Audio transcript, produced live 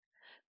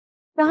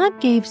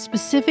God gave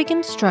specific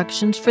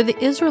instructions for the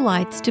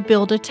Israelites to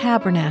build a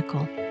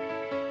tabernacle.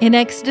 In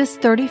Exodus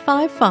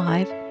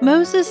 35:5,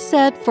 Moses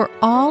said for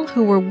all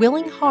who were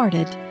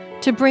willing-hearted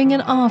to bring an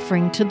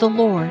offering to the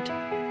Lord.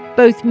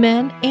 Both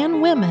men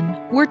and women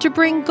were to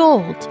bring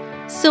gold,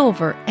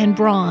 silver and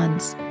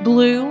bronze,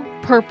 blue,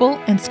 purple,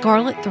 and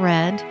scarlet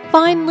thread,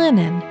 fine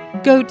linen,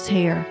 goat's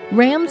hair,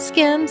 ram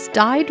skins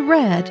dyed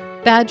red,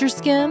 badger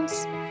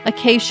skins,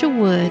 acacia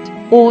wood,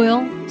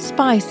 oil,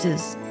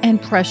 spices,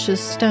 and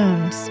precious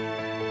stones.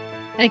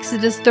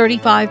 Exodus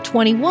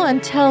 35:21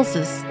 tells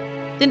us,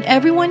 "Then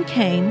everyone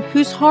came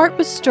whose heart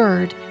was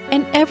stirred,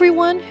 and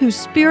everyone whose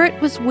spirit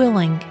was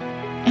willing.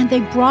 And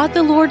they brought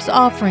the Lord's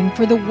offering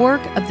for the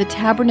work of the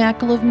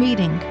tabernacle of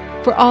meeting,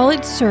 for all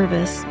its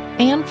service,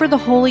 and for the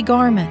holy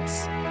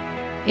garments."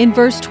 In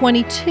verse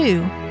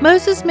 22,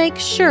 Moses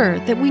makes sure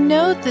that we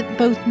know that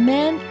both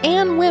men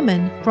and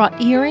women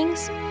brought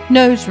earrings,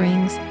 nose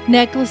rings,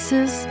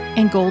 necklaces,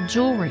 and gold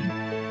jewelry.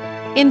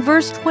 In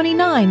verse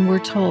 29, we're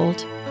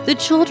told, "The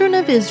children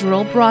of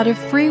Israel brought a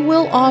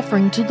free-will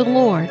offering to the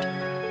Lord,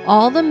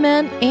 all the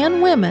men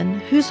and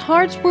women whose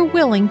hearts were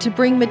willing to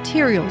bring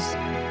materials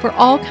for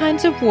all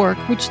kinds of work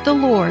which the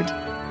Lord,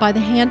 by the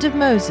hand of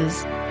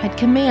Moses, had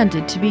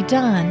commanded to be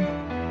done."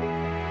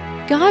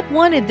 God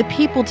wanted the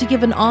people to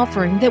give an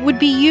offering that would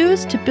be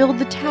used to build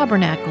the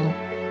tabernacle,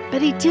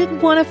 but He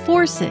didn't want to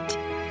force it.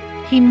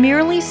 He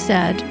merely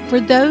said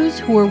for those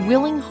who were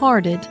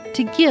willing-hearted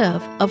to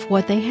give of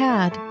what they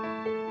had.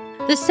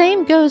 The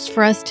same goes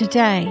for us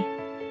today.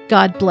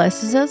 God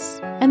blesses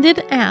us and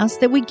then asks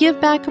that we give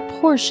back a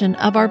portion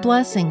of our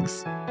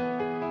blessings.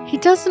 He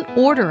doesn't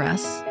order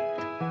us.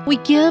 We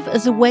give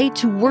as a way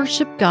to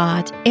worship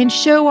God and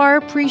show our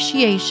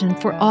appreciation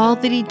for all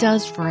that He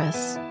does for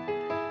us.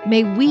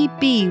 May we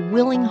be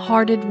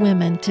willing-hearted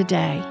women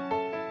today.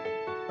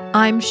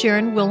 I'm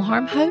Sharon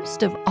Wilharm,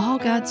 host of All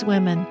God's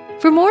Women.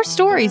 For more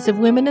stories of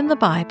women in the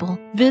Bible,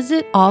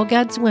 visit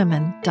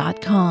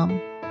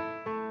allgodswomen.com.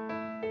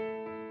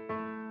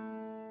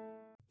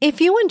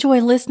 If you enjoy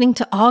listening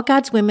to All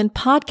God's Women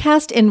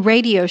podcast and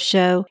radio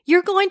show,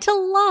 you're going to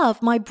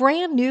love my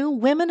brand new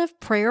Women of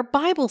Prayer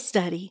Bible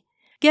study.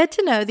 Get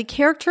to know the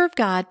character of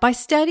God by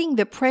studying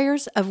the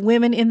prayers of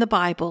women in the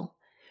Bible.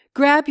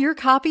 Grab your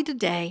copy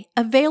today,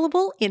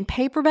 available in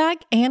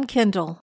paperback and Kindle.